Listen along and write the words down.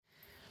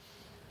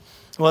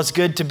Well, it's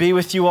good to be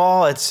with you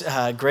all. It's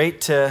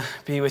great to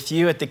be with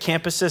you at the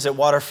campuses at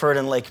Waterford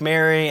and Lake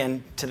Mary,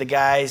 and to the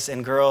guys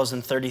and girls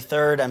in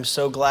 33rd. I'm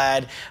so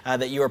glad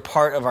that you are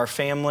part of our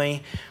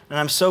family. And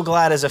I'm so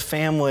glad as a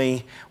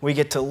family we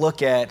get to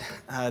look at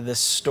the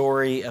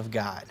story of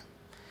God.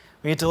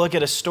 We get to look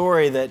at a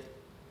story that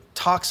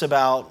talks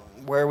about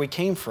where we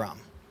came from,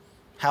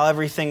 how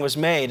everything was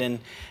made, and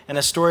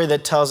a story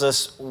that tells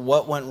us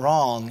what went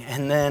wrong,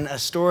 and then a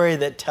story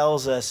that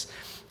tells us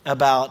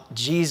about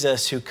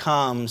Jesus who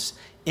comes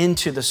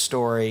into the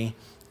story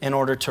in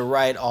order to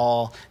right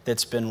all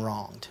that's been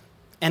wronged.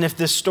 And if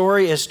this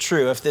story is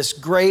true, if this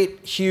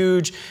great,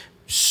 huge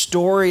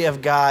story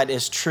of God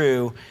is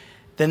true,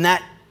 then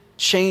that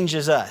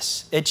changes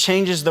us. It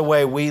changes the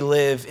way we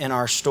live in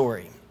our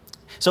story.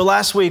 So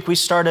last week, we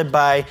started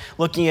by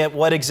looking at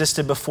what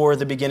existed before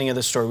the beginning of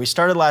the story. We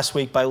started last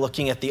week by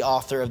looking at the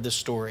author of the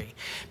story,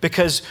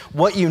 because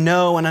what you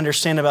know and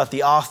understand about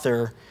the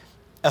author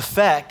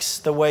affects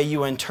the way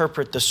you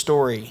interpret the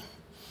story.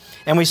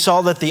 And we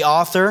saw that the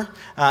author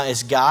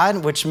is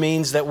God, which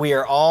means that we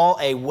are all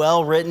a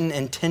well-written,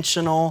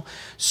 intentional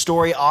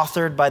story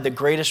authored by the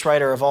greatest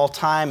writer of all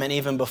time, and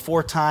even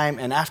before time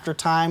and after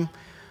time.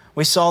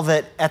 We saw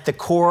that at the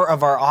core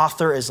of our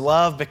author is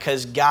love,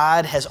 because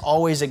God has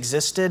always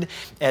existed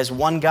as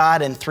one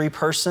God in three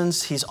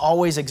persons. He's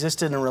always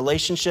existed in a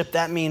relationship.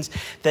 That means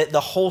that the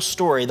whole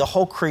story, the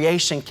whole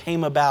creation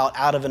came about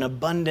out of an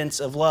abundance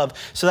of love.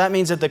 So that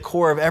means at the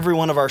core of every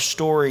one of our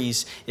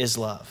stories is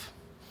love.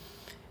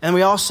 And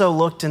we also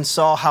looked and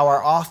saw how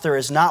our author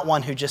is not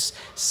one who just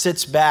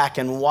sits back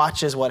and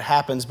watches what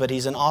happens, but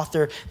he's an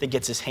author that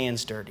gets his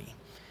hands dirty,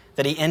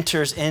 that he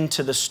enters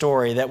into the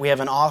story, that we have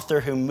an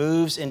author who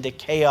moves into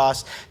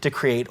chaos to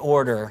create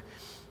order,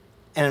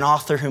 and an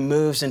author who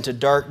moves into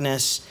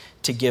darkness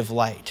to give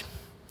light.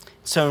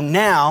 So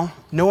now,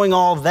 knowing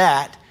all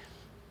that,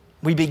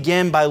 we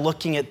begin by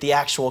looking at the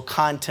actual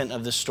content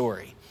of the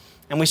story.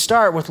 And we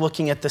start with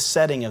looking at the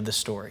setting of the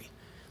story.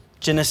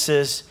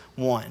 Genesis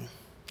 1,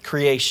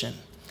 creation.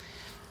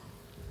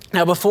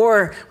 Now,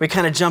 before we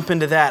kind of jump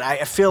into that,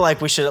 I feel like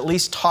we should at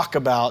least talk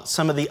about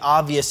some of the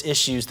obvious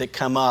issues that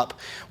come up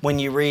when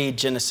you read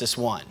Genesis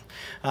 1.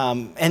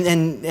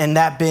 And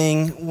that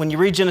being, when you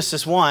read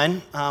Genesis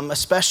 1,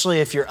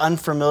 especially if you're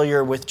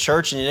unfamiliar with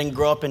church and you didn't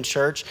grow up in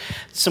church,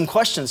 some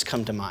questions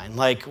come to mind.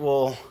 Like,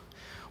 well,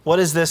 what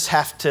does this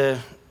have to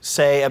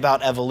say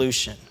about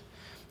evolution?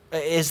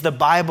 Is the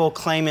Bible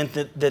claiming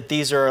that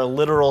these are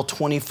literal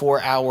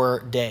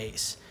 24-hour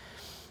days?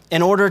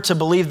 In order to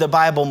believe the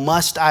Bible,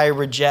 must I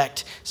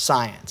reject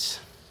science?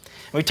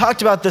 We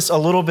talked about this a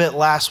little bit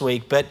last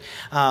week, but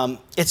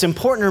it's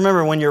important to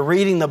remember when you're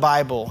reading the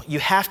Bible, you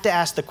have to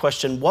ask the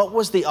question, what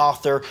was the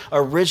author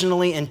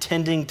originally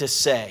intending to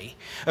say?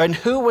 And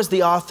who was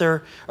the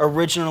author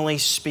originally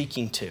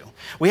speaking to?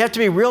 We have to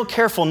be real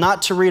careful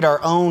not to read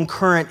our own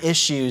current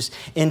issues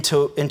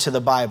into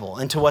the Bible,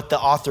 into what the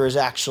author is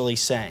actually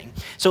saying.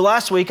 So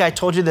last week, I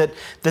told you that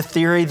the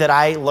theory that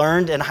I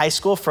learned in high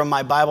school from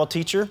my Bible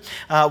teacher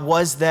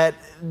was that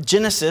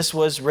Genesis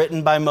was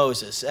written by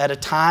Moses at a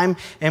time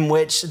in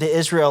which the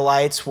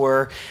Israelites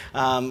were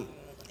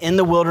in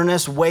the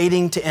wilderness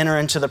waiting to enter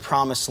into the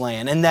promised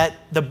land. And that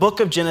the book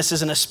of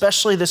Genesis, and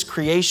especially this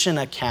creation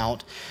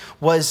account,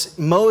 was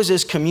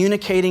Moses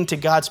communicating to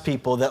God's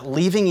people that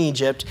leaving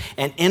Egypt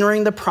and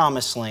entering the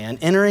promised land,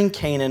 entering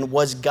Canaan,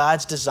 was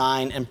God's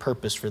design and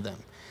purpose for them.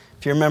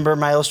 If you remember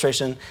my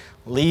illustration,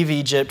 leave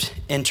Egypt,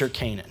 enter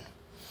Canaan.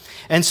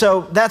 And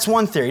so that's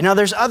one theory. Now,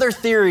 there's other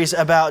theories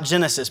about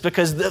Genesis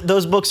because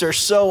those books are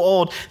so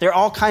old. There are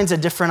all kinds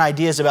of different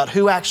ideas about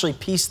who actually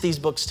pieced these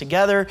books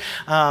together.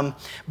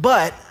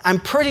 But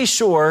I'm pretty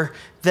sure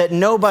that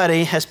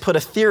nobody has put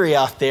a theory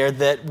out there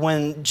that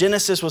when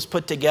Genesis was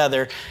put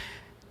together,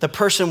 the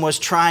person was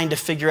trying to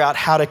figure out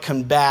how to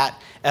combat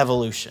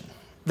evolution.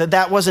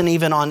 That wasn't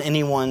even on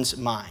anyone's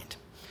mind.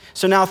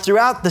 So now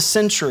throughout the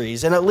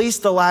centuries, and at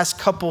least the last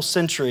couple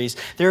centuries,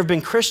 there have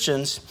been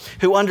Christians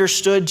who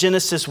understood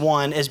Genesis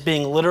 1 as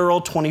being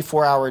literal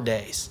 24-hour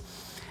days.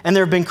 And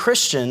there have been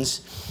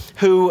Christians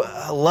who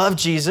love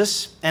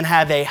Jesus and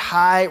have a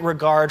high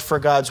regard for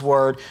God's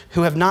word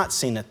who have not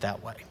seen it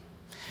that way.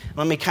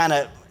 Let me kind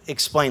of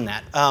explain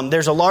that.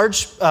 There's a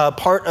large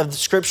part of the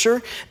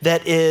scripture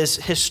that is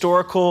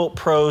historical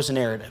prose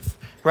narrative,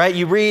 right?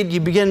 You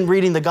begin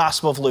reading the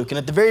Gospel of Luke, and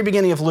at the very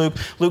beginning of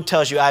Luke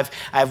tells you,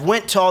 I've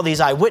went to all these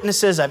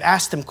eyewitnesses, I've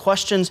asked them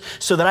questions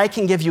so that I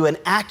can give you an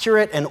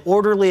accurate and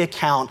orderly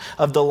account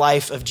of the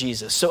life of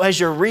Jesus. So as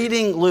you're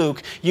reading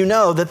Luke, you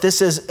know that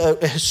this is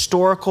a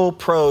historical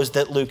prose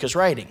that Luke is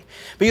writing.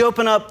 But you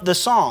open up the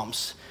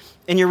Psalms,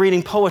 and you're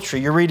reading poetry,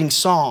 you're reading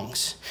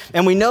songs.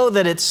 And we know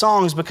that it's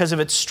songs because of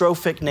its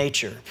strophic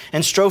nature.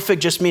 And strophic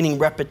just meaning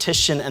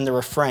repetition and the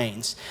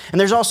refrains. And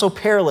there's also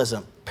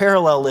parallelism.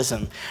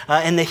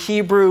 In the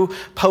Hebrew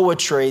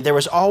poetry, there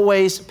was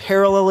always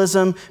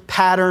parallelism,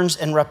 patterns,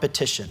 and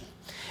repetition.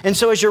 And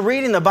so as you're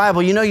reading the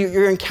Bible, you know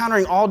you're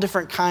encountering all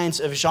different kinds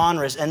of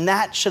genres, and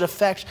that should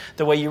affect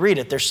the way you read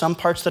it. There's some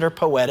parts that are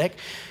poetic,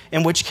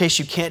 in which case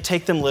you can't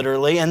take them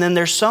literally, and then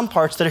there's some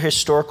parts that are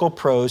historical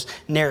prose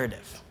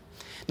narrative.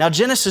 Now,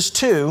 Genesis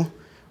 2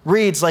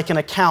 reads like an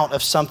account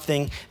of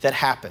something that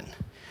happened.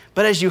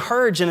 But as you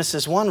heard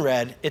Genesis 1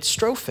 read, it's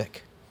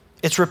strophic.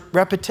 It's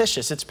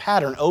repetitious. It's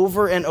pattern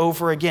over and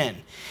over again.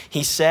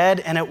 He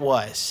said, and it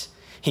was.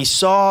 He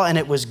saw, and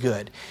it was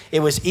good.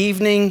 It was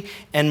evening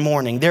and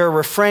morning. There are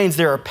refrains.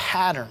 There are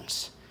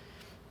patterns.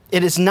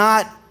 It is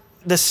not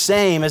the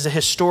same as a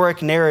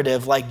historic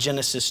narrative like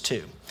Genesis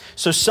 2.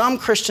 So some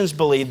Christians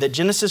believe that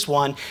Genesis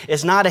 1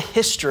 is not a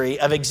history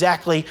of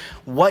exactly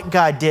what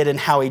God did and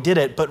how he did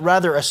it, but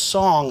rather a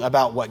song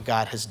about what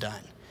God has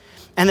done.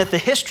 And that the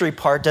history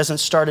part doesn't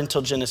start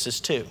until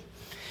Genesis 2.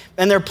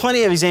 And there are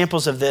plenty of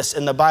examples of this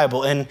in the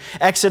Bible. In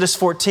Exodus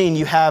 14,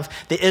 you have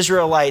the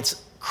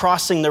Israelites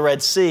crossing the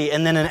Red Sea.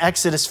 And then in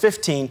Exodus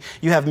 15,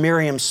 you have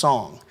Miriam's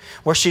song,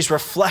 where she's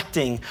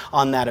reflecting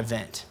on that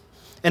event.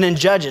 And in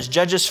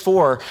Judges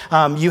 4,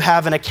 you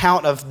have an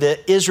account of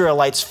the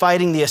Israelites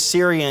fighting the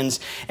Assyrians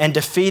and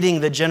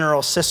defeating the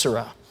general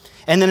Sisera.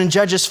 And then in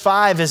Judges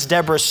 5 is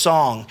Deborah's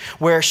song,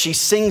 where she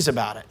sings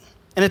about it.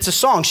 And it's a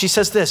song. She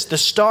says this, the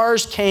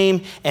stars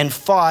came and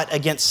fought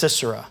against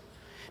Sisera.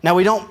 Now,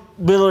 we don't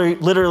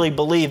literally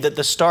believe that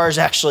the stars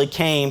actually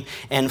came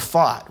and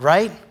fought,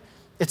 right?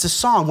 It's a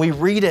song. We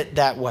read it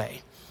that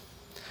way.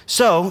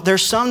 So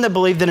there's some that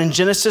believe that in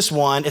Genesis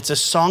 1, it's a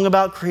song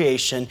about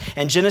creation,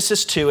 and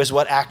Genesis 2 is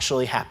what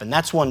actually happened.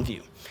 That's one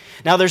view.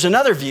 Now, there's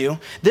another view.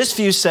 This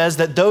view says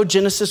that though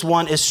Genesis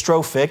 1 is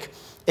strophic,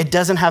 it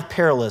doesn't have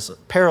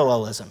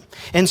parallelism.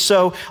 And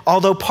so,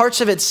 although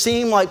parts of it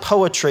seem like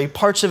poetry,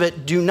 parts of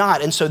it do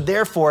not. And so,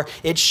 therefore,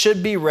 it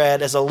should be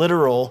read as a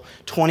literal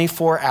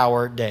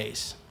 24-hour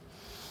days.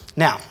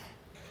 Now,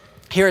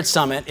 here at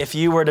Summit, if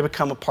you were to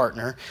become a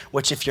partner,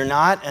 which if you're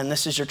not, and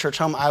this is your church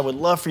home, I would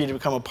love for you to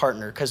become a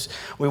partner because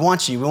we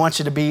want you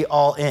to be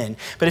all in.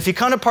 But if you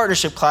come to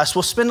partnership class,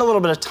 we'll spend a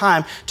little bit of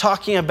time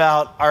talking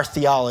about our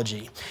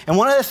theology. And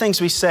one of the things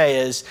we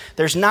say is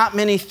there's not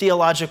many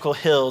theological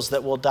hills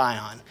that we'll die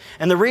on.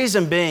 And the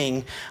reason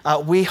being,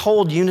 we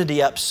hold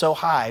unity up so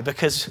high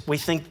because we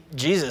think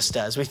Jesus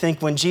does. We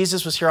think when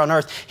Jesus was here on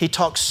earth, he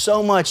talked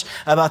so much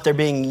about there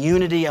being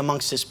unity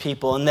amongst his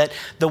people and that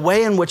the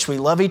way in which we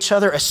love each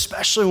other,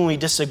 especially when we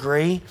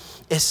disagree,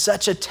 is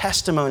such a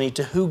testimony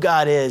to who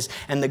God is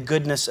and the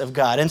goodness of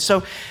God. And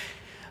so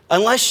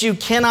unless you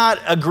cannot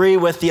agree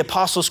with the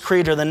Apostles'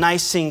 Creed or the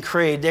Nicene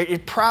Creed,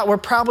 we're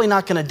probably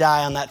not going to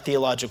die on that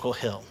theological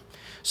hill.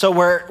 So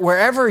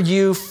wherever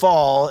you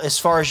fall as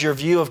far as your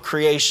view of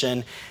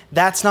creation,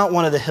 that's not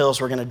one of the hills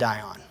we're going to die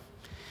on.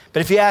 But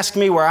if you ask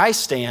me where I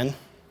stand,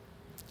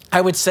 I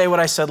would say what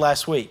I said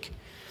last week,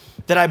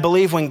 that I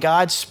believe when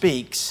God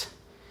speaks,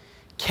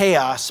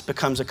 chaos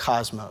becomes a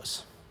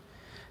cosmos.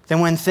 Then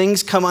when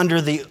things come under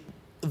the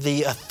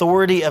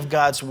authority of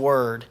God's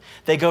word,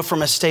 they go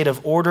from a state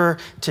of order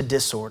to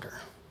disorder.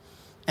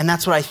 And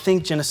that's what I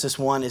think Genesis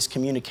 1 is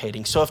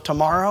communicating. So if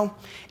tomorrow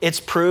it's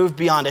proved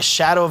beyond a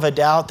shadow of a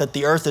doubt that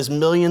the earth is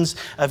millions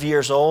of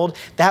years old,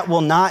 that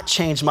will not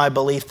change my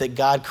belief that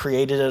God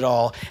created it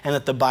all and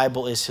that the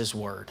Bible is his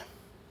word.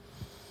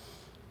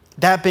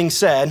 That being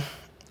said,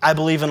 I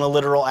believe in a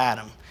literal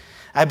Adam.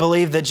 I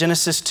believe that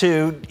Genesis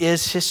 2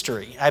 is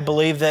history. I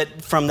believe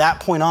that from that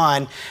point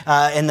on,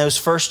 in those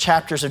first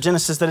chapters of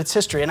Genesis, that it's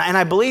history. And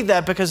I believe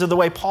that because of the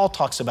way Paul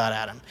talks about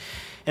Adam.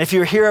 And if you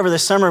were here over the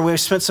summer, we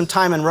spent some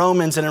time in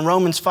Romans, and in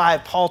Romans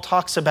 5, Paul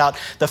talks about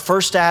the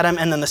first Adam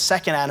and then the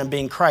second Adam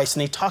being Christ.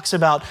 And he talks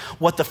about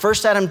what the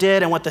first Adam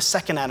did and what the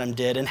second Adam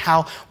did and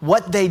how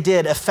what they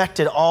did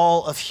affected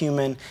all of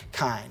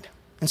humankind.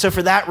 And so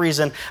for that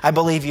reason, I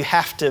believe you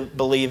have to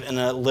believe in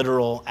a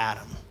literal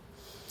Adam.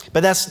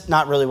 But that's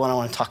not really what I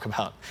want to talk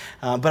about.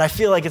 But I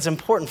feel like it's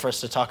important for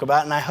us to talk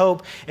about, and I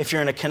hope if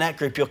you're in a Connect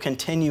group, you'll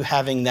continue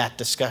having that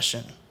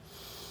discussion.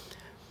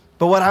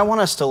 But what I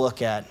want us to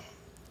look at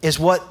is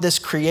what this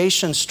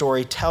creation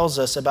story tells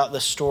us about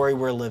the story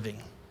we're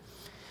living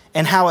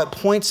and how it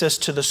points us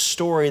to the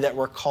story that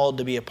we're called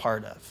to be a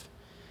part of.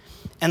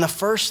 And the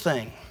first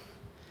thing,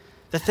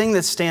 the thing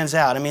that stands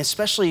out, I mean,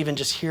 especially even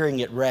just hearing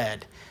it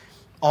read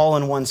all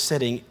in one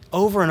sitting,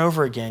 over and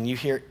over again, you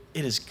hear,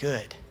 it is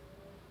good.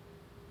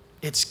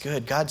 It's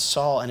good. God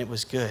saw and it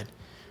was good.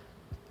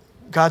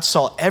 God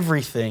saw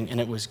everything and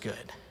it was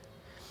good.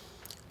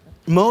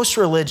 Most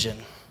religion,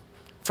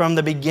 from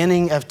the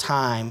beginning of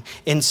time,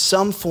 in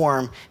some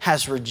form,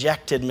 has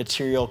rejected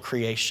material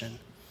creation.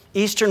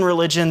 Eastern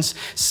religions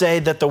say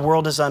that the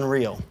world is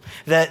unreal,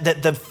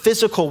 that the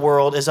physical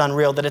world is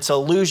unreal, that it's an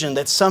illusion,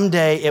 that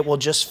someday it will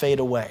just fade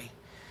away.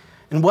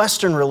 And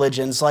Western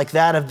religions, like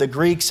that of the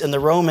Greeks and the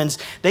Romans,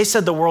 they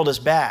said the world is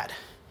bad,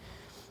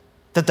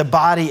 that the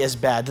body is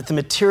bad, that the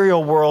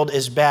material world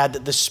is bad,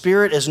 that the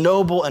spirit is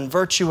noble and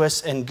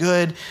virtuous and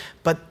good,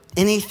 but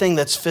anything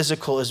that's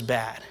physical is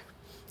bad.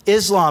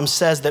 Islam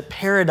says that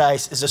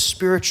paradise is a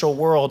spiritual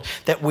world,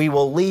 that we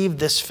will leave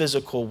this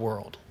physical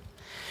world.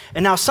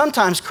 And now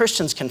sometimes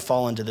Christians can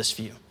fall into this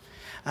view.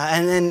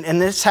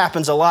 And this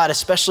happens a lot,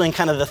 especially in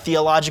kind of the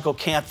theological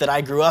camp that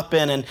I grew up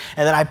in and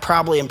that I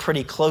probably am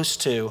pretty close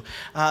to.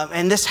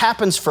 And this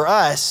happens for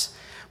us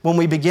when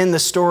we begin the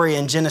story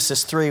in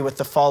Genesis 3 with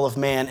the fall of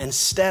man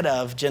instead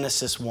of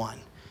Genesis 1.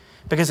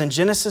 Because in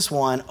Genesis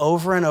 1,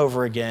 over and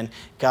over again,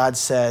 God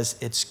says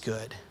it's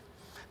good.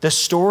 The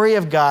story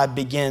of God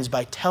begins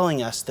by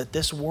telling us that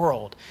this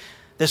world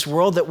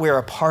that we're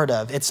a part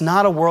of, it's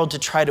not a world to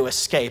try to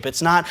escape.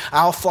 It's not,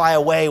 I'll fly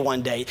away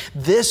one day.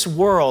 This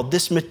world,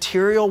 this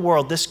material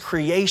world, this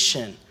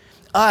creation,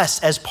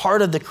 us as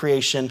part of the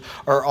creation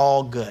are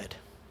all good.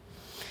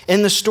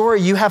 In the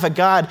story, you have a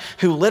God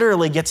who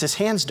literally gets his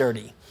hands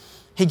dirty.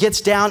 He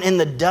gets down in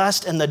the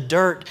dust and the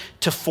dirt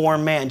to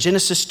form man.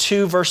 Genesis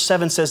 2 verse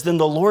 7 says, "Then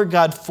the Lord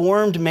God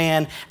formed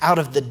man out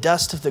of the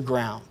dust of the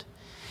ground.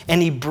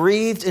 And he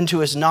breathed into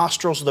his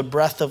nostrils the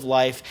breath of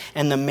life,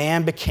 and the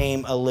man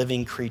became a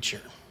living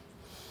creature."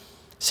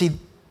 See,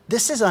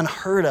 this is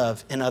unheard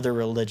of in other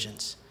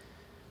religions.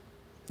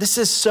 This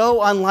is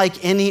so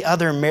unlike any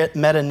other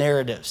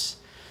meta-narratives.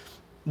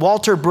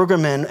 Walter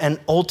Brueggemann, an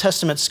Old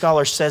Testament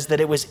scholar, says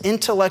that it was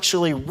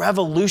intellectually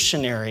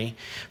revolutionary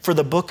for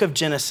the book of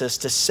Genesis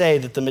to say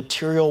that the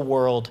material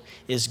world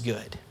is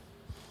good.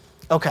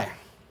 Okay,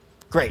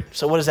 great.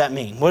 So what does that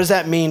mean? What does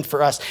that mean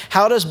for us?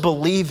 How does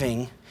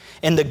believing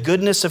in the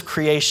goodness of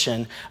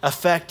creation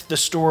affect the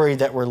story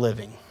that we're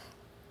living?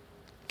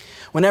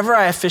 Whenever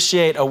I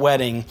officiate a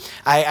wedding,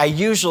 I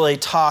usually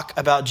talk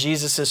about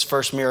Jesus'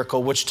 first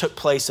miracle, which took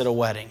place at a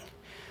wedding.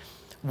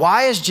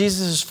 Why is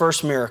Jesus'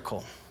 first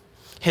miracle,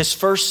 his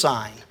first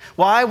sign?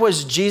 Why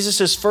was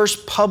Jesus'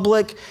 first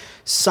public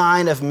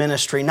sign of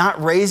ministry,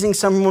 not raising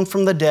someone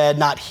from the dead,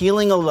 not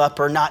healing a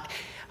leper, not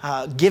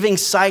giving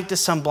sight to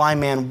some blind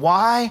man?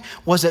 Why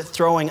was it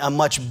throwing a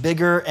much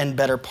bigger and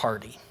better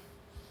party?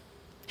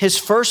 His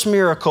first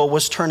miracle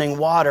was turning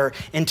water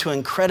into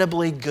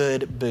incredibly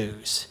good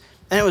booze.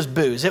 And it was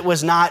booze. It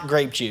was not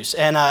grape juice.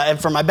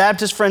 And for my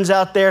Baptist friends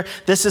out there,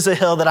 this is a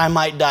hill that I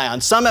might die on.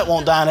 Summit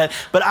won't die on it,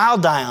 but I'll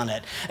die on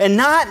it. And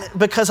not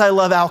because I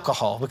love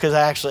alcohol, because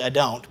I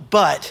don't,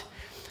 but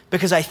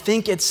because I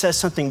think it says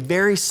something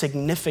very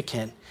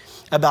significant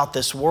about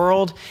this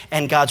world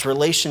and God's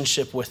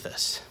relationship with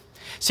us.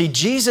 See,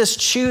 Jesus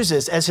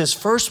chooses as his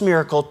first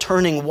miracle,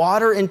 turning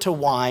water into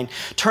wine,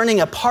 turning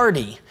a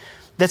party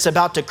that's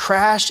about to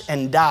crash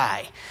and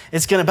die.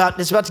 It's about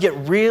to get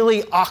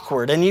really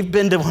awkward. And you've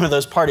been to one of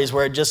those parties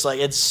where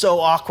it's so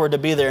awkward to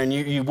be there and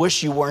you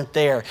wish you weren't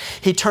there.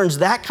 He turns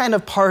that kind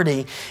of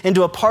party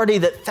into a party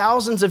that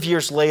thousands of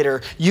years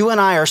later, you and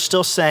I are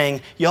still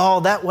saying,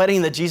 y'all, that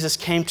wedding that Jesus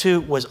came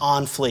to was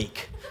on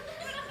fleek.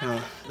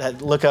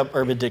 Look up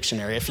Urban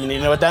Dictionary if you need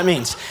to know what that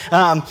means.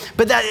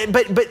 But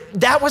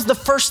that was the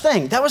first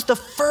thing. That was the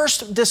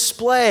first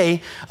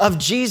display of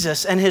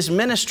Jesus and his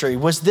ministry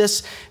was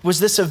this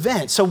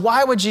event. So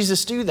why would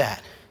Jesus do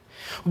that?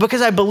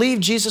 Because I believe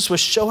Jesus was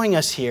showing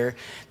us here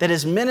that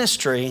his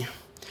ministry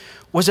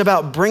was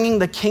about bringing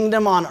the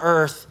kingdom on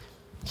earth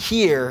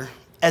here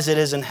as it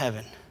is in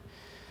heaven.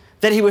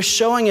 That he was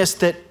showing us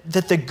that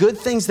the good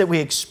things that we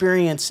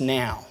experience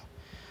now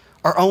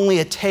are only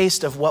a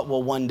taste of what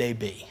will one day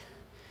be.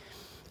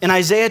 In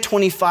Isaiah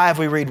 25,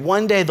 we read,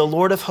 "One day the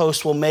Lord of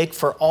hosts will make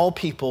for all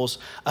peoples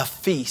a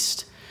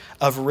feast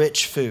of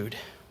rich food,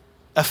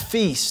 a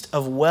feast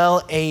of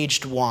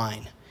well-aged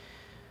wine.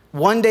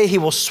 One day he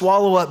will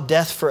swallow up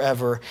death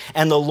forever,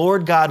 and the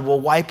Lord God will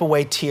wipe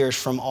away tears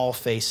from all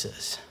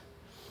faces."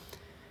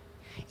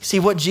 See,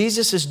 what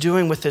Jesus is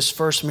doing with this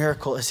first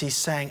miracle is he's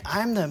saying,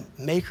 I'm the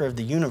maker of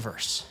the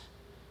universe.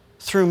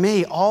 Through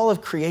me, all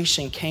of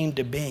creation came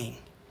to being.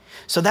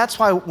 So that's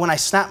why when I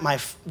snap my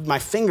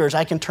fingers,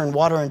 I can turn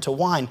water into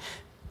wine.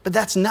 But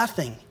that's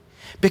nothing.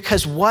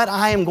 Because what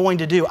I am going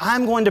to do,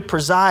 I'm going to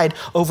preside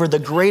over the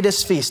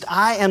greatest feast.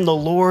 I am the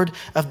Lord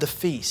of the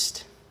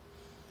feast.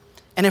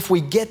 And if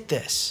we get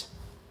this,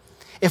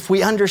 if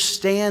we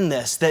understand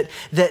this,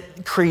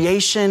 that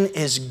creation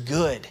is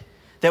good,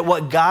 that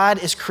what God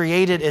has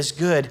created is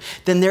good,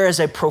 then there is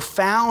a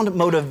profound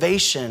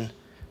motivation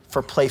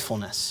for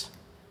playfulness.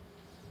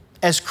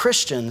 As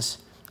Christians,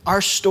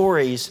 our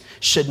stories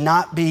should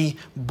not be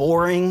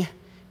boring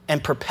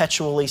and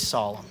perpetually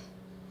solemn.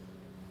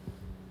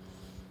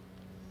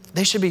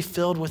 They should be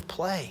filled with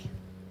play.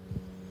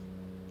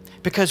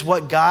 Because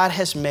what God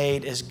has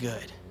made is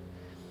good.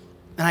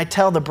 And I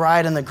tell the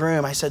bride and the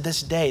groom, I said,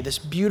 this day, this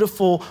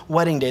beautiful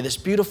wedding day, this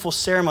beautiful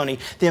ceremony,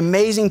 the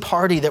amazing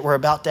party that we're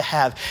about to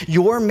have,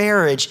 your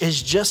marriage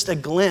is just a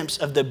glimpse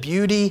of the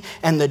beauty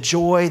and the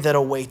joy that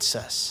awaits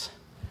us.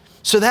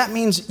 So that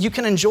means you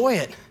can enjoy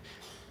it.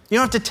 You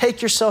don't have to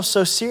take yourself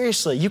so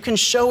seriously. You can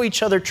show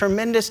each other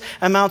tremendous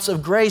amounts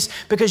of grace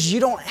because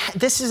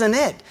this isn't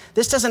it.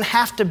 This doesn't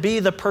have to be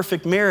the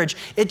perfect marriage.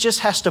 It just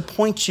has to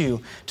point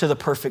you to the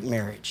perfect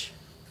marriage.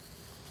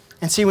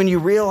 And see, when you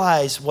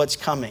realize what's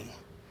coming,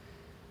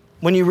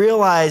 when you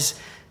realize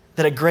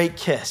that a great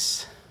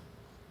kiss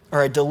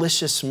or a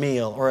delicious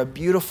meal or a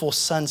beautiful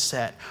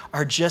sunset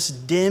are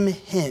just dim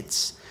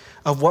hints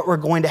of what we're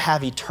going to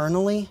have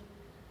eternally,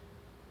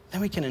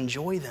 then we can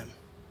enjoy them.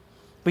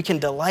 We can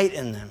delight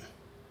in them.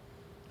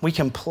 We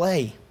can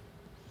play.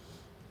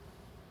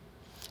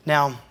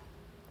 Now,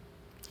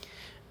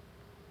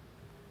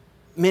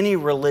 many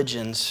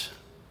religions,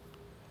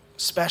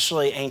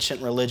 especially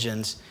ancient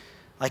religions,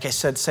 like I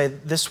said, say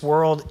this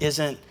world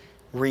isn't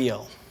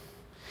real.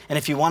 And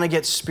if you want to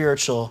get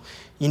spiritual,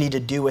 you need to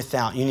do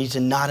without. You need to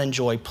not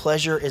enjoy.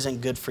 Pleasure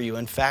isn't good for you.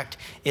 In fact,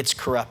 it's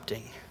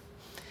corrupting.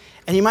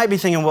 And you might be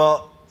thinking,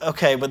 well,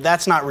 okay, but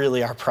that's not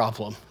really our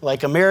problem.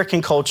 Like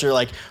American culture,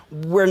 like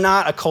we're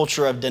not a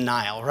culture of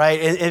denial, right?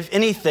 If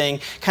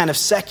anything, kind of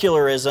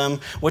secularism,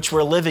 which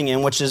we're living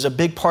in, which is a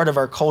big part of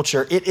our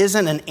culture, it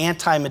isn't an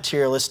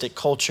anti-materialistic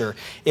culture.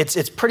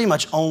 It's pretty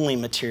much only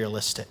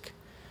materialistic.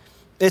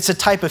 It's a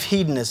type of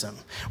hedonism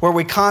where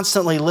we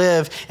constantly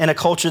live in a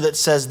culture that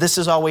says this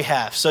is all we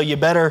have. So you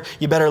better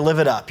live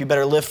it up. You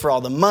better live for all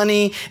the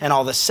money and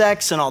all the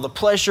sex and all the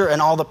pleasure and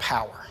all the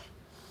power.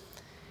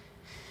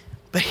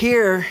 But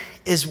here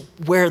is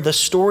where the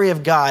story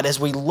of God, as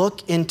we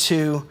look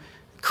into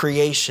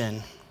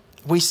creation,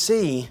 we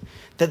see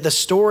that the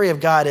story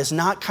of God is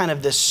not kind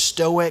of this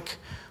stoic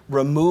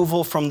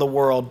removal from the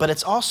world, but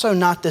it's also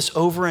not this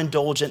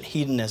overindulgent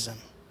hedonism.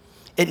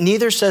 It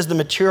neither says the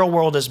material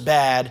world is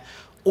bad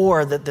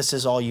or that this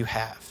is all you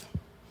have.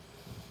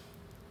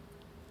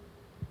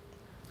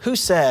 Who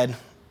said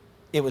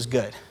it was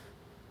good?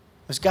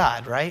 It was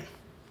God, right?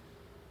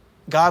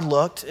 God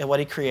looked at what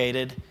he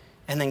created,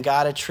 and then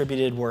God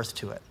attributed worth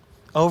to it.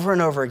 Over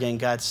and over again,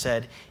 God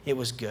said it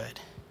was good.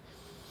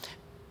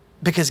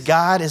 Because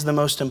God is the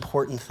most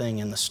important thing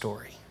in the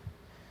story.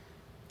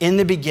 In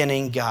the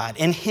beginning, God.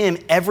 In him,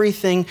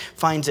 everything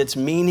finds its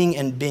meaning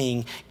and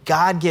being.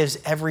 God gives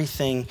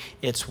everything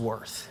its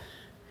worth.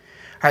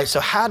 All right,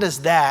 so how does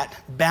that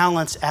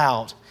balance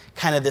out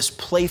kind of this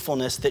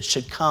playfulness that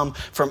should come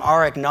from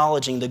our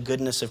acknowledging the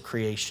goodness of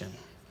creation?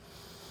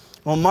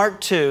 Well,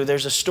 Mark 2,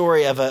 there's a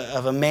story of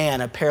a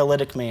man, a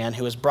paralytic man,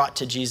 who was brought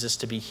to Jesus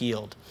to be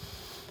healed.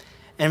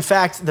 In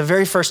fact, the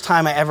very first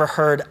time I ever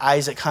heard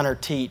Isaac Hunter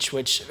teach,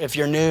 which if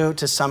you're new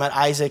to Summit,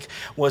 Isaac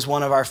was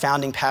one of our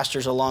founding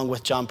pastors along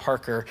with John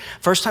Parker.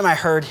 First time I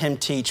heard him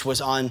teach was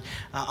on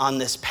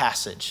this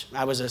passage.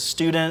 I was a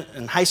student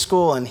in high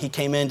school and he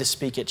came in to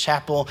speak at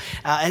chapel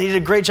and he did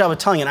a great job of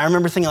telling it. I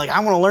remember thinking like, I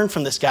want to learn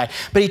from this guy.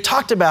 But he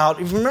talked about,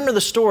 if you remember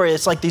the story,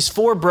 it's like these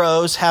four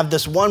bros have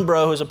this one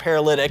bro who's a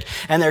paralytic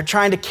and they're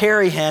trying to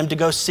carry him to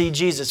go see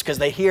Jesus because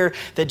they hear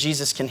that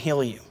Jesus can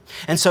heal you.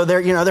 And so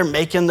they're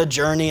making the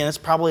journey and it's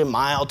probably a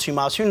mile, 2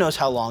 miles, who knows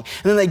how long.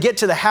 And then they get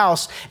to the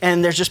house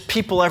and there's just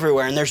people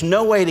everywhere and there's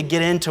no way to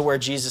get into where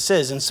Jesus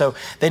is. And so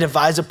they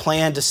devise a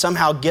plan to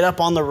somehow get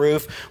up on the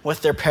roof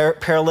with their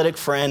paralytic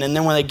friend. And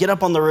then when they get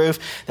up on the roof,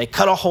 they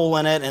cut a hole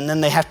in it and then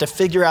they have to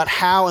figure out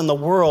how in the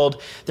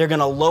world they're going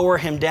to lower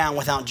him down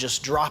without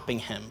just dropping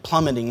him,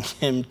 plummeting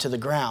him to the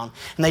ground.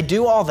 And they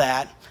do all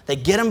that. They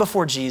get him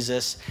before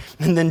Jesus.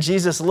 And then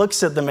Jesus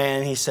looks at the man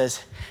and he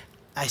says,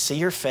 I see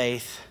your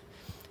faith.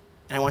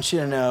 And I want you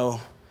to know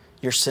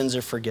your sins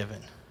are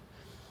forgiven.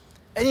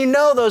 And you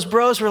know those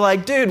bros were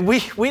like, dude, we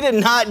did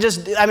not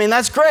just,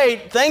 that's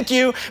great, thank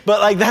you, but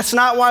like that's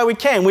not why we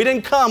came. We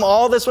didn't come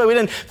all this way. We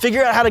didn't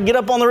figure out how to get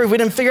up on the roof. We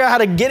didn't figure out how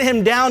to get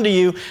him down to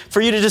you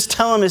for you to just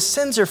tell him his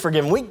sins are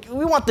forgiven.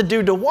 We want the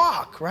dude to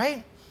walk,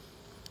 right?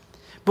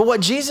 But what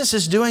Jesus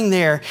is doing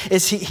there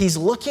is he's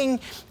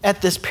looking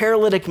at this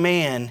paralytic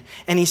man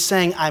and he's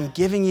saying, I'm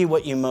giving you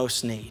what you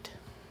most need.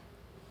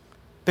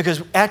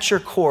 Because at your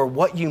core,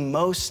 what you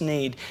most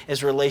need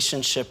is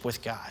relationship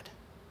with God.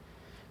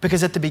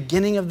 Because at the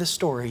beginning of the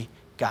story,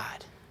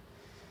 God.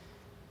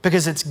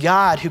 Because it's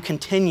God who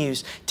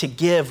continues to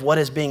give what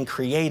is being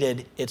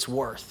created its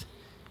worth.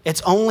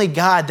 It's only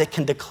God that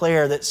can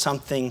declare that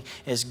something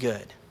is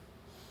good.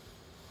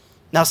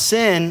 Now,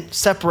 sin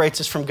separates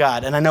us from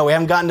God. And I know we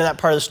haven't gotten to that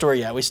part of the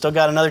story yet. We still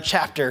got another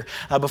chapter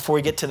before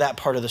we get to that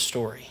part of the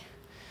story.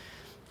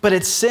 But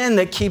it's sin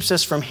that keeps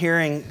us from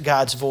hearing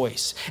God's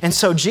voice. And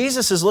so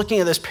Jesus is looking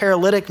at this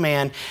paralytic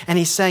man and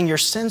he's saying, your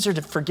sins are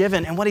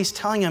forgiven. And what he's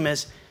telling him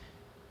is,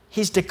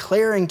 he's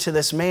declaring to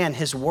this man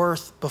his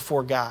worth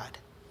before God.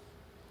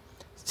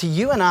 To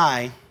you and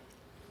I,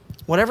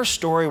 whatever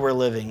story we're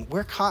living,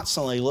 we're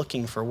constantly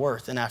looking for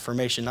worth and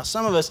affirmation. Now,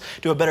 some of us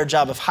do a better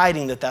job of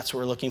hiding that that's what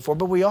we're looking for,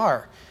 but we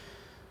are.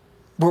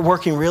 We're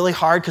working really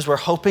hard because we're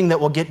hoping that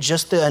we'll get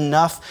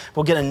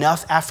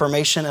enough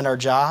affirmation in our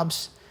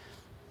jobs.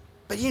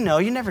 But you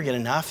never get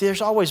enough.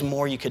 There's always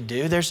more you could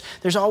do.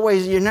 There's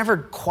always, you never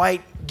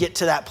quite get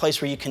to that place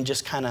where you can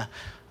just kind of,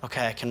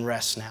 okay, I can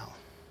rest now.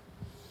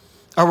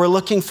 Or we're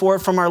looking for it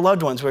from our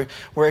loved ones.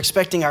 We're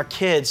expecting our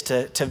kids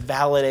to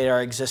validate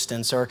our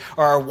existence or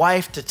our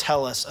wife to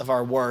tell us of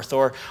our worth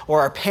or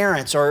our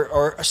parents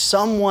or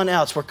someone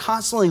else. We're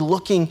constantly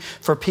looking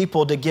for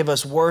people to give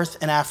us worth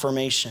and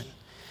affirmation.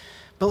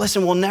 But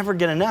listen, we'll never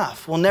get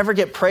enough. We'll never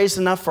get praised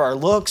enough for our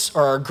looks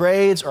or our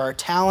grades or our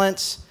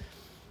talents.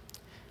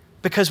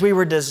 Because we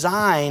were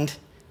designed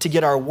to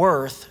get our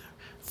worth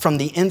from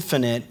the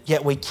infinite,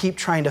 yet we keep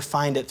trying to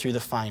find it through the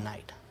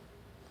finite.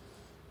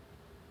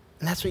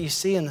 And that's what you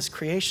see in this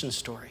creation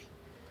story.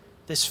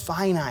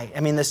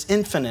 this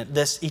infinite,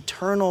 this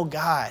eternal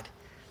God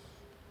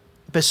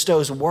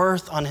bestows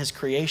worth on his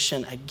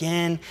creation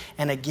again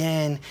and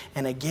again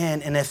and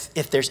again. And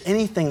if there's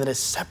anything that is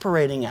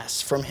separating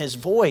us from his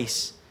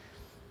voice,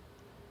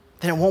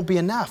 then it won't be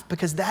enough,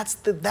 because that's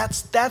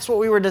what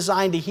we were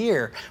designed to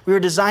hear. We were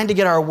designed to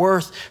get our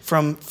worth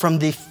from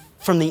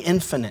the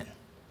infinite.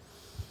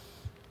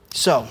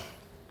 So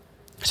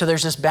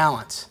there's this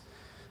balance.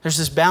 There's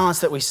this balance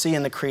that we see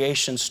in the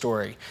creation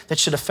story that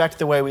should affect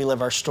the way we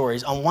live our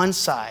stories. On one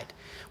side,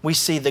 we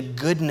see the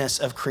goodness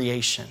of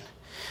creation,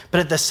 but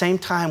at the same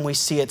time, we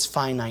see its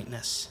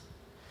finiteness.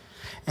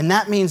 And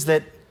that means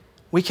that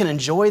we can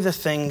enjoy the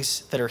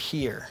things that are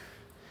here,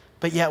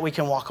 but yet we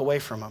can walk away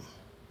from them.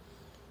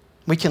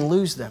 We can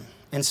lose them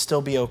and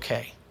still be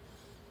okay.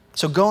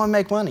 So go and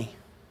make money.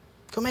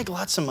 Go make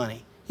lots of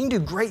money. You can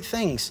do great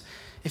things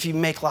if you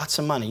make lots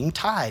of money. You can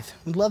tithe.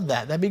 We'd love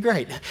that. That'd be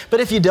great. But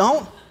if you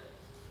don't,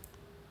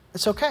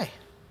 it's okay.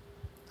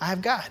 I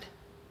have God.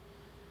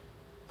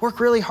 Work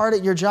really hard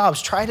at your jobs.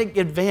 Try to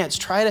advance.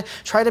 Try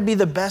to be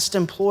the best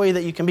employee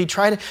that you can be.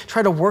 Try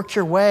to work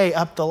your way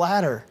up the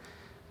ladder.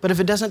 But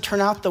if it doesn't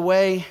turn out the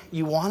way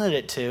you wanted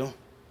it to,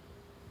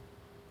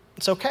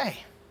 it's okay.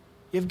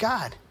 You have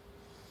God.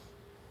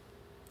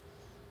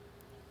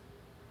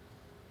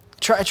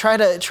 Try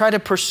to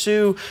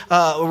pursue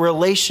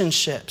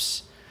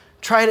relationships.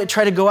 Try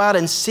to go out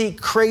and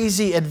seek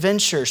crazy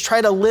adventures.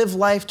 Try to live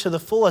life to the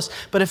fullest.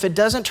 But if it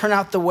doesn't turn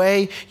out the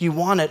way you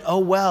want it, oh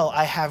well,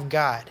 I have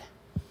God.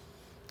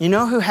 You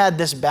know who had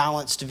this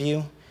balanced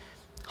view?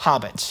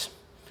 Hobbits.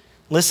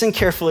 Listen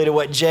carefully to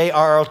what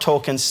J.R.R.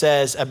 Tolkien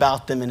says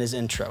about them in his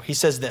intro. He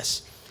says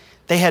this: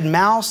 they had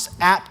mouths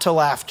apt to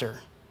laughter,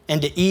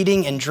 and to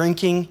eating and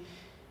drinking,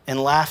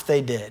 and laugh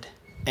they did,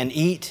 and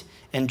eat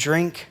and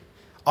drink,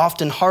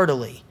 often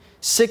heartily,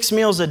 6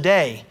 meals a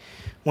day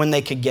when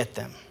they could get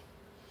them.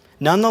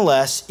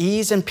 Nonetheless,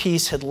 ease and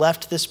peace had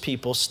left this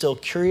people still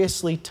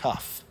curiously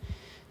tough.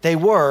 They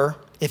were,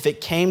 if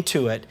it came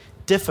to it,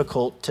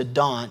 difficult to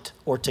daunt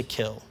or to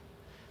kill.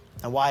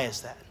 Now, why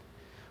is that?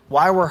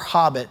 Why were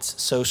hobbits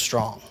so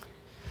strong?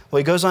 Well,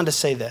 he goes on to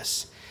say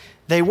this: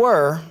 they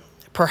were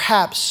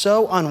perhaps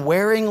so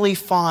unwaringly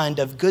fond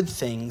of good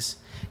things,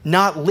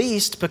 not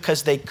least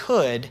because they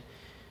could,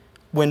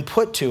 when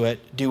put to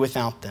it, do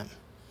without them,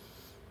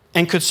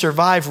 and could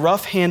survive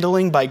rough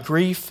handling by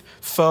grief,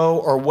 foe,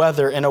 or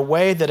weather in a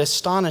way that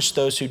astonished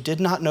those who did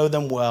not know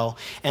them well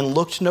and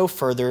looked no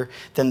further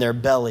than their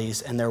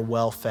bellies and their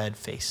well-fed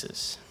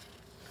faces.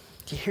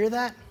 Do you hear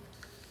that?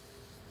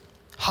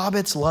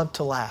 Hobbits love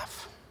to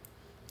laugh.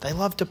 They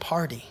love to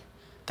party.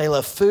 They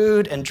love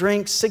food and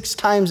drink 6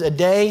 times a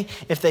day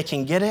if they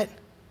can get it.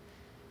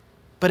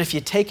 But if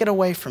you take it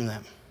away from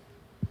them,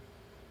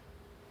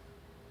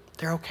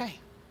 they're okay.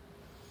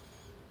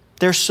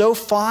 They're so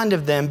fond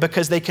of them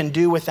because they can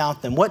do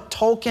without them. What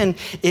Tolkien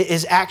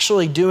is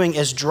actually doing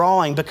is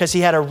drawing, because he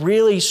had a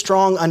really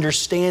strong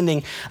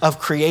understanding of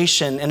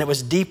creation and it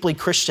was deeply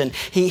Christian.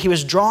 He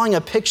was drawing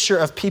a picture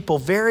of people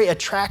very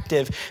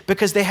attractive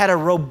because they had a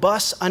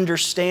robust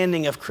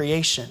understanding of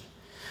creation,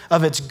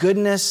 of its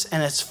goodness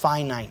and its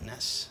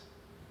finiteness.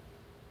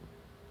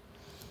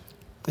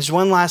 There's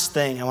one last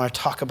thing I want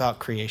to talk about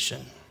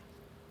creation.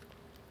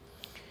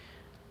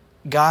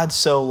 God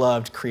so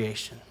loved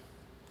creation.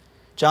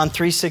 John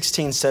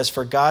 3:16 says,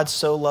 "For God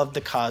so loved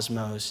the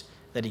cosmos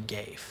that he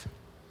gave,"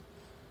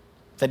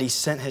 that he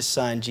sent his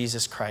son,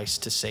 Jesus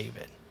Christ, to save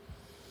it.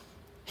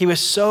 He was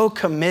so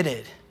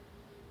committed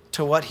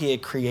to what he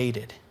had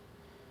created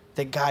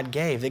that God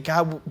gave, that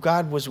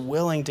God was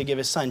willing to give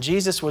his son.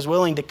 Jesus was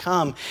willing to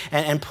come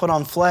and put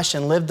on flesh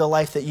and live the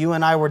life that you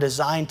and I were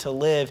designed to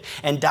live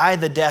and die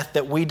the death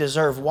that we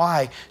deserve.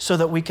 Why? So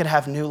that we could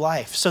have new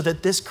life, so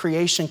that this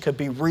creation could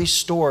be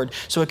restored,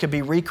 so it could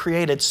be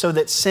recreated, so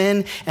that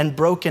sin and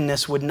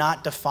brokenness would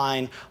not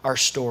define our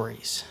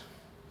stories,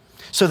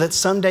 so that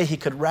someday he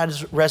could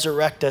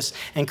resurrect us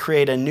and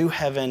create a new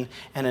heaven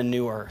and a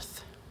new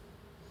earth.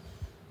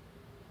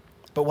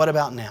 But what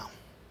about now?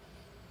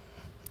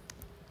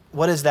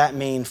 What does that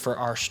mean for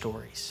our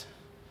stories?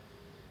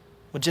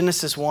 Well,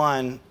 Genesis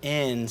 1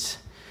 ends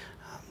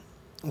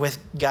with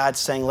God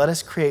saying, let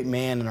us create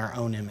man in our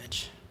own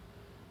image.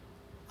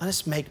 Let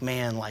us make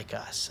man like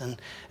us, and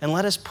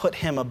let us put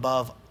him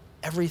above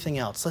everything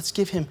else. Let's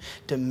give him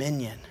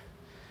dominion.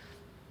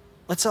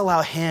 Let's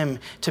allow him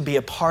to be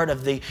a part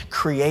of the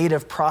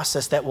creative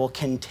process that will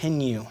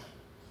continue.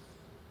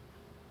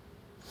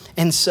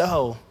 And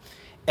so,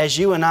 as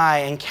you and I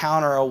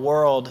encounter a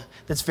world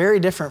that's very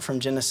different from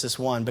Genesis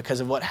 1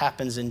 because of what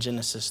happens in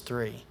Genesis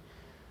 3,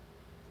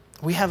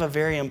 we have a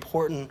very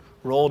important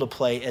role to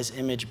play as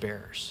image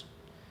bearers.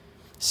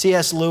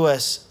 C.S.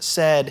 Lewis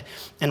said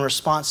in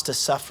response to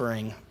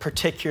suffering,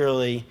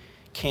 particularly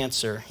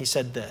cancer, he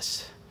said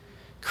this: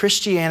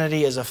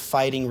 Christianity is a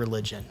fighting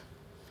religion.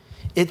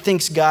 It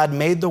thinks God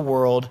made the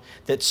world,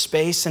 that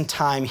space and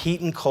time, heat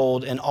and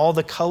cold, and all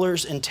the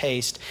colors and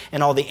taste,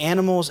 and all the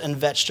animals and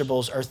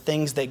vegetables are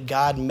things that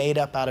God made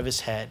up out of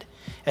his head,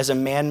 as a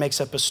man makes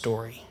up a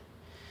story.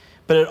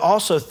 but it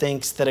also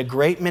thinks that a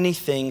great many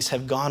things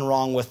have gone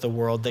wrong with the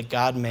world that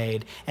God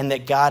made, and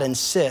that God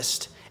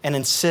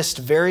insists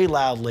very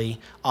loudly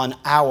on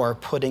our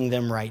putting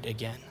them right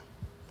again.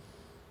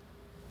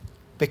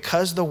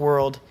 Because the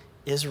world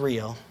is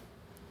real,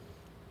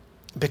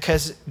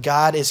 because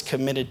God is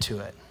committed to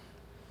it,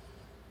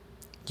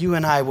 you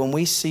and I, when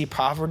we see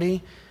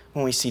poverty,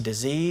 when we see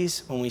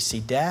disease, when we see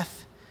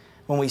death,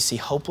 when we see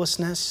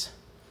hopelessness,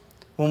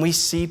 when we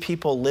see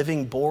people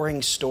living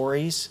boring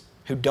stories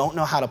who don't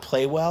know how to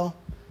play well,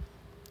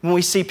 when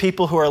we see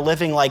people who are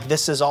living like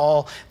this is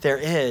all there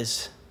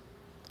is,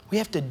 we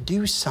have to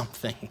do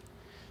something.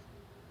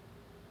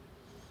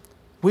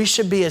 We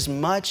should be as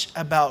much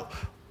about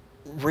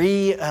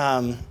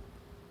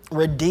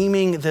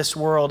redeeming this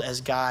world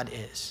as God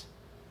is.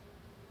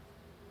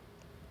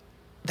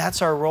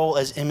 That's our role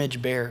as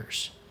image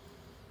bearers.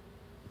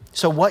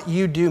 So what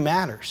you do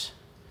matters.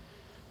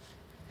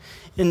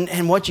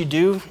 And what you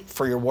do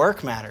for your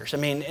work matters. I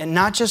mean, and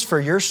not just for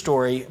your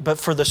story, but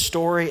for the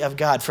story of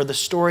God, for the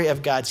story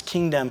of God's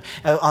kingdom,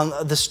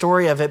 on the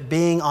story of it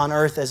being on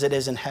earth as it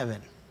is in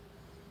heaven.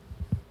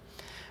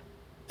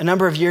 A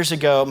number of years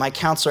ago, my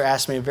counselor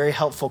asked me a very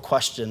helpful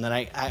question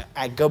that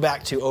I go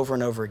back to over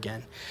and over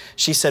again.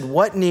 She said,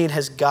 "What need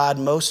has God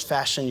most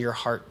fashioned your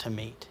heart to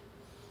meet?"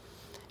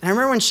 And I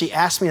remember when she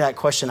asked me that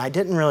question, I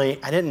didn't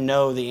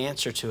know the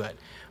answer to it.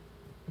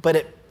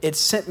 But it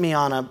sent me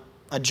on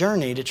a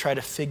journey to try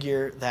to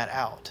figure that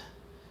out.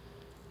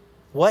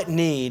 What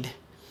need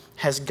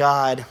has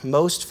God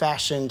most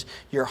fashioned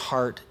your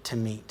heart to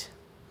meet?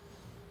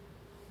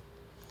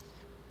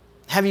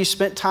 Have you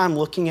spent time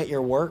looking at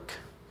your work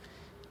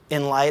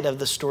in light of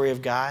the story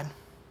of God?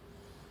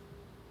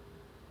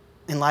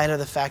 In light of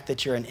the fact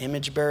that you're an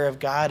image bearer of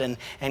God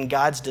and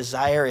God's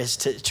desire is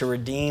to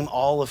redeem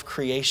all of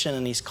creation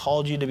and He's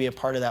called you to be a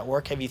part of that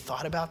work? Have you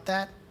thought about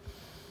that?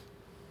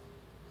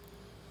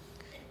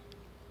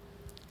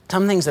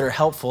 Some things that are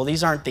helpful,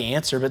 these aren't the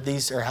answer, but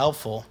these are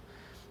helpful.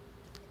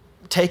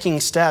 Taking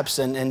steps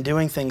and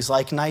doing things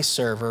like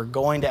NiceServe or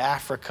going to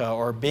Africa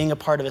or being a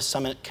part of a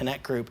Summit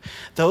Connect group,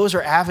 those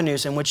are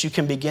avenues in which you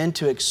can begin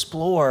to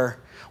explore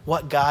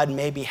what God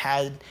maybe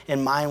had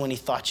in mind when He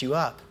thought you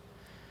up.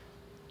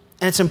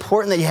 And it's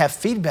important that you have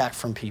feedback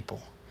from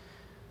people,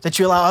 that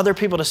you allow other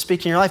people to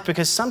speak in your life,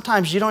 because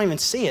sometimes you don't even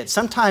see it.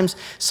 Sometimes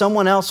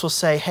someone else will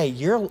say, "Hey,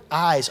 your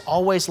eyes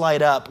always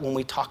light up when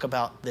we talk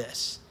about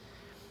this."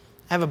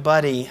 I have a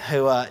buddy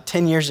who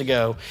 10 years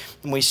ago,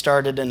 we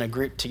started in a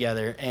group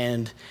together,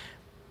 and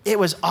it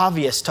was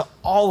obvious to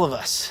all of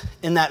us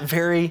in that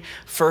very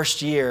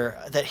first year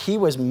that he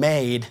was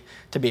made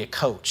to be a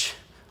coach.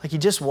 Like, he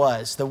just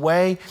was. The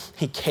way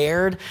he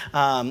cared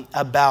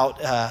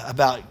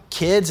about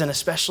kids, and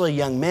especially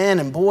young men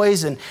and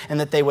boys, and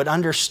that they would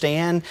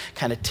understand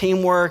kind of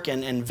teamwork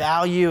and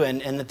value,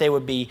 and that they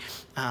would be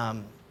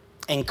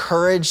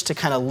encouraged to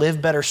kind of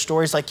live better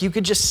stories. Like, you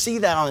could just see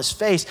that on his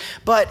face.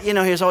 But, he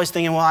was always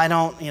thinking, well, I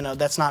don't,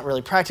 that's not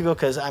really practical,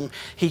 because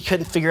he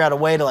couldn't figure out a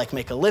way to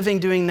make a living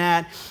doing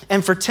that.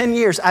 And for 10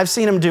 years, I've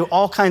seen him do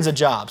all kinds of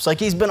jobs. Like,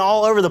 he's been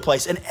all over the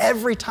place. And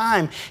every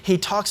time he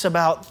talks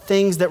about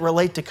things that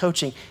relate to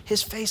coaching,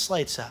 his face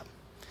lights up.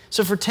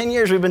 So for 10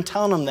 years, we've been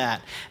telling him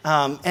that.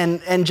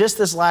 And just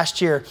this last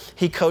year,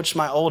 he coached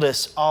my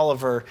oldest,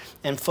 Oliver,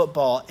 in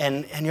football.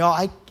 And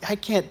y'all, I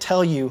can't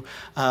tell you,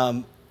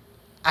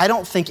 I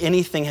don't think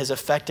anything has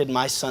affected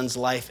my son's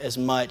life as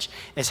much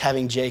as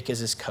having Jake as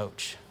his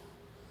coach.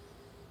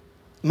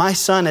 My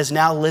son is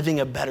now living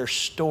a better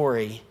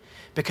story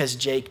because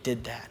Jake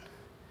did that.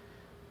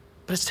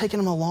 But it's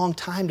taken him a long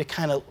time to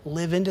kind of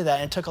live into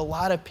that. And it took a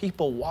lot of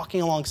people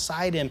walking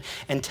alongside him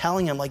and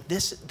telling him,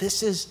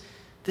 this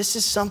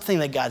is something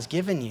that God's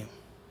given you.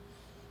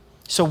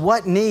 So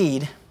what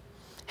need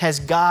has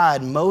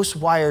God most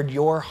wired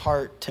your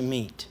heart to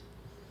meet?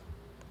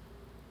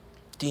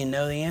 Do you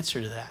know the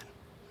answer to that?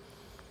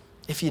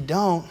 If you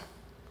don't,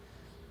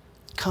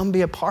 come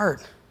be a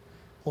part.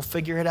 We'll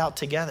figure it out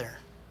together.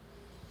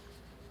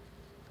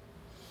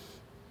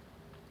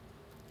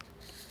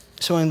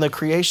 So in the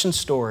creation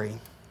story,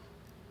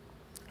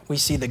 we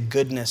see the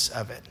goodness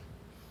of it.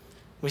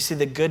 We see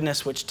the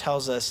goodness which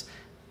tells us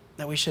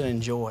that we should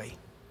enjoy,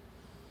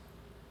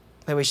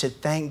 that we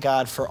should thank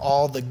God for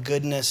all the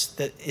goodness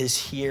that is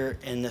here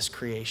in this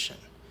creation.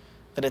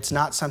 That it's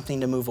not something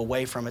to move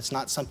away from. It's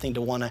not something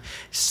to want to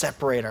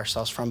separate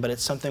ourselves from, but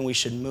it's something we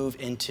should move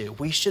into.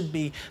 We should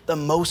be the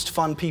most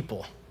fun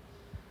people.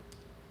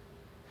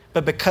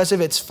 But because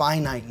of its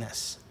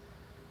finiteness,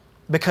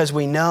 because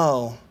we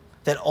know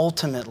that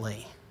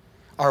ultimately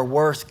our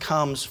worth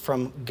comes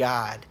from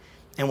God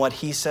and what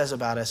He says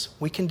about us,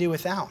 we can do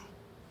without.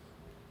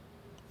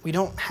 We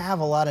don't have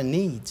a lot of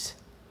needs.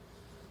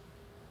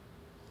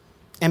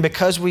 And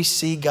because we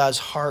see God's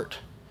heart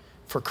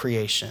for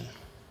creation,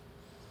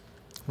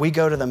 we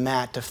go to the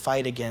mat to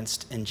fight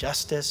against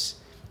injustice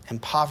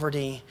and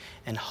poverty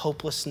and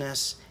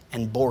hopelessness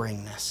and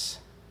boringness.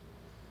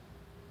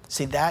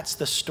 See, that's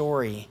the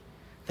story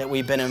that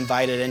we've been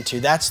invited into.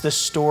 That's the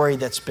story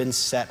that's been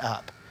set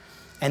up.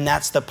 And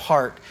that's the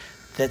part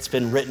that's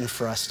been written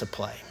for us to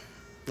play.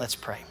 Let's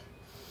pray.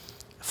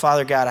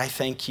 Father God, I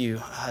thank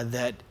you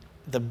that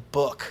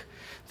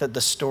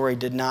the story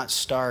did not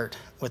start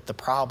with the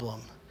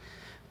problem,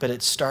 but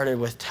it started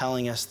with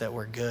telling us that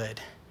we're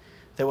good,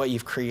 that what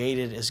you've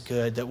created is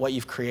good, that what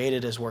you've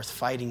created is worth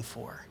fighting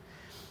for.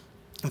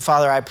 And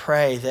Father, I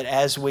pray that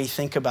as we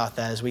think about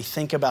that, as we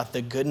think about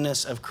the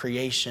goodness of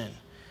creation,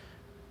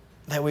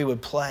 that we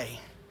would play,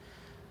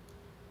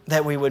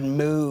 that we would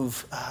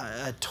move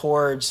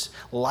towards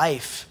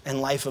life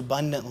and life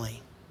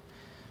abundantly.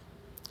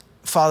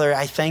 Father,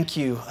 I thank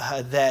you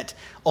that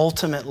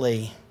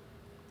ultimately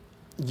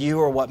you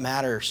are what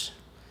matters.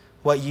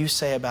 What you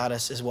say about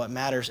us is what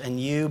matters. And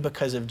you,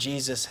 because of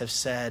Jesus, have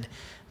said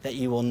that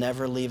you will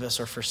never leave us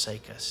or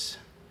forsake us.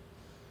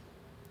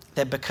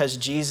 That because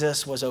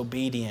Jesus was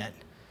obedient,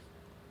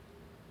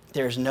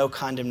 there is no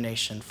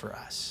condemnation for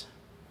us.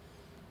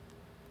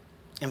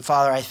 And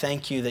Father, I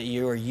thank you that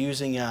you are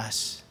using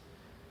us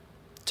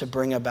to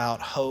bring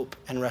about hope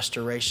and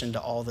restoration to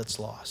all that's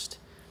lost.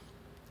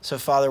 So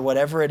Father,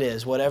 whatever it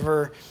is,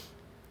 whatever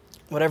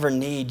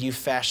need you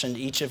fashioned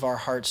each of our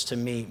hearts to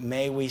meet,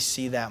 may we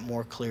see that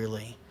more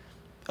clearly.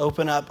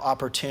 Open up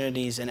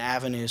opportunities and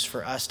avenues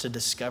for us to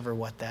discover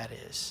what that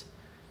is,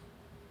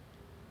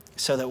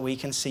 so that we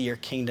can see your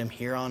kingdom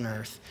here on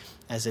earth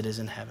as it is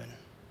in heaven.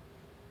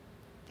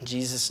 In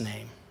Jesus'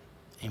 name,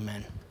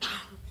 amen.